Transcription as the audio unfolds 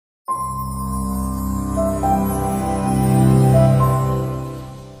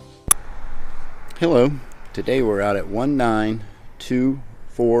Hello, today we're out at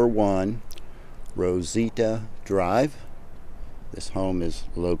 19241 Roseate Drive. This home is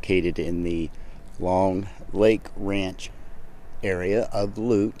located in the Long Lake Ranch area of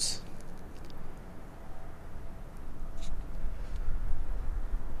Lutz.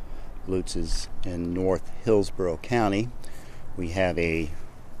 Lutz is in North Hillsborough County. We have a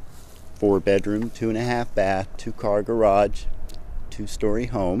 4-bedroom, 2.5 bath, 2-car garage, 2-story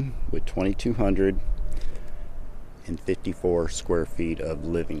home with 2,254 square feet of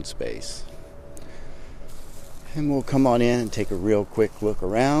living space. And we'll come on in and take a real quick look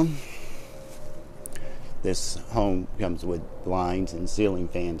around. This home comes with blinds and ceiling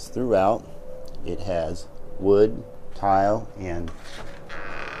fans throughout. It has wood, tile, and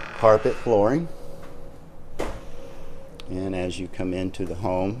carpet flooring. And as you come into the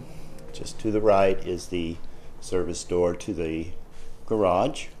home, just to the right is the service door to the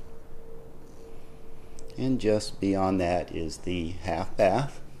garage, and just beyond that is the half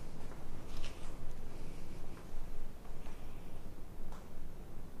bath.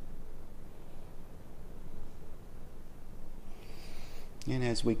 And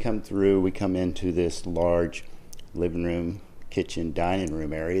as we come through, we come into this large living room, kitchen, dining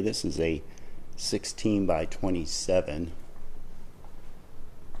room area. This is a 16 by 27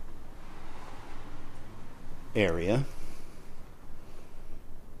 area.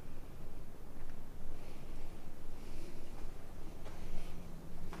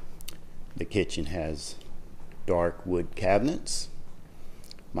 The kitchen has dark wood cabinets,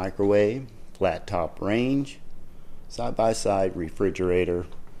 microwave, flat top range, side-by-side refrigerator,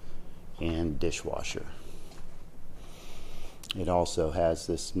 and dishwasher. It also has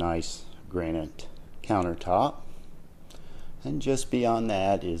this nice granite countertop, and just beyond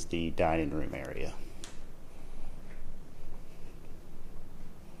that is the dining room area.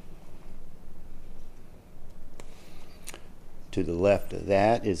 To the left of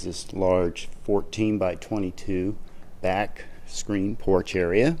that is this large 14 by 22 back screen porch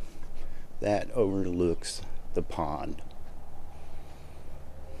area that overlooks the pond.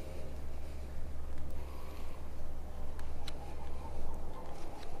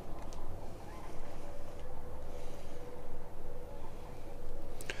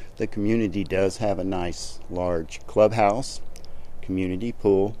 The community does have a nice large clubhouse, community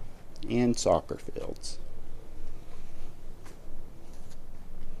pool, and soccer fields.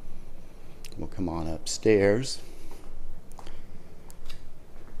 We'll come on upstairs.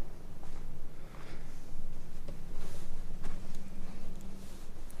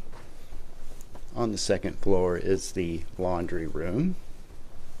 On the second floor is the laundry room,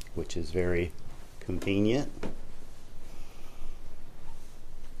 which is very convenient.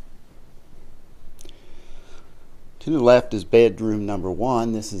 To the left is bedroom number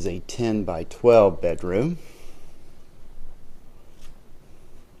 1. This is a 10 by 12 bedroom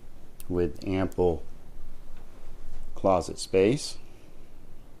with ample closet space.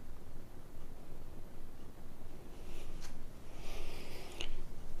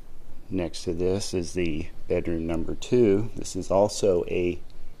 Next to this is the bedroom number 2. This is also a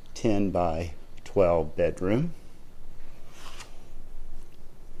 10 by 12 bedroom.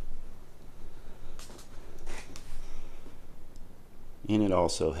 And it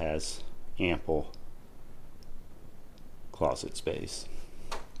also has ample closet space.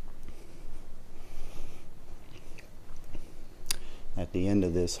 At the end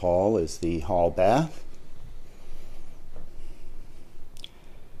of this hall is the hall bath.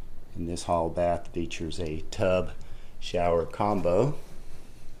 And this hall bath features a tub shower combo.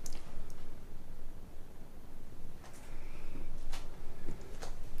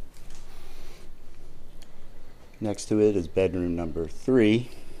 Next to it is bedroom number 3.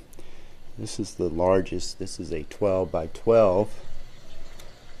 This is the largest. This is a 12 by 12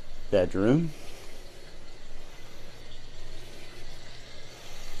 bedroom.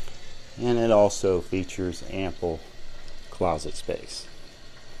 And it also features ample closet space.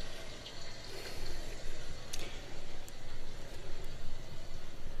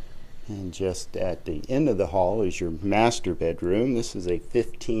 And just at the end of the hall is your master bedroom. This is a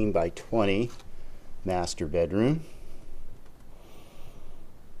 15 by 20 master bedroom.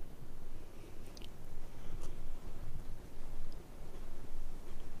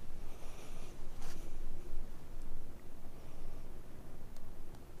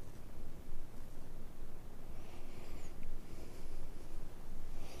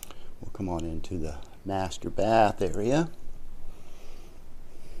 We'll come on into the master bath area.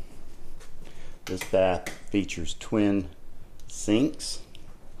 This bath features twin sinks,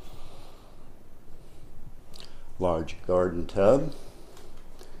 large garden tub,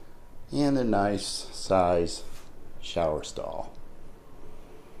 and a nice size shower stall.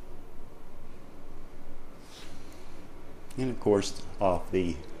 And of course, off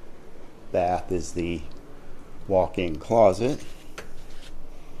the bath is the walk-in closet.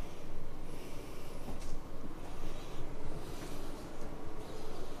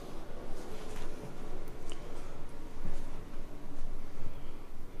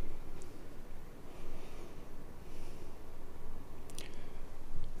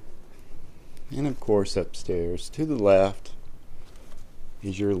 And of course, upstairs to the left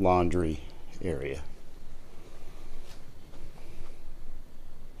is your laundry area.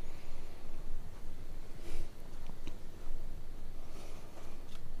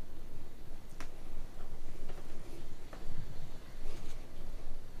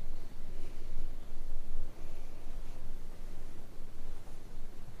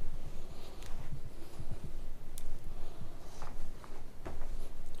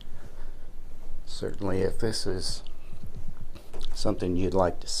 Certainly, if this is something you'd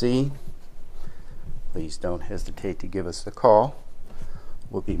like to see, please don't hesitate to give us a call.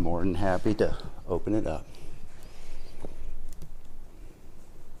 We'll be more than happy to open it up.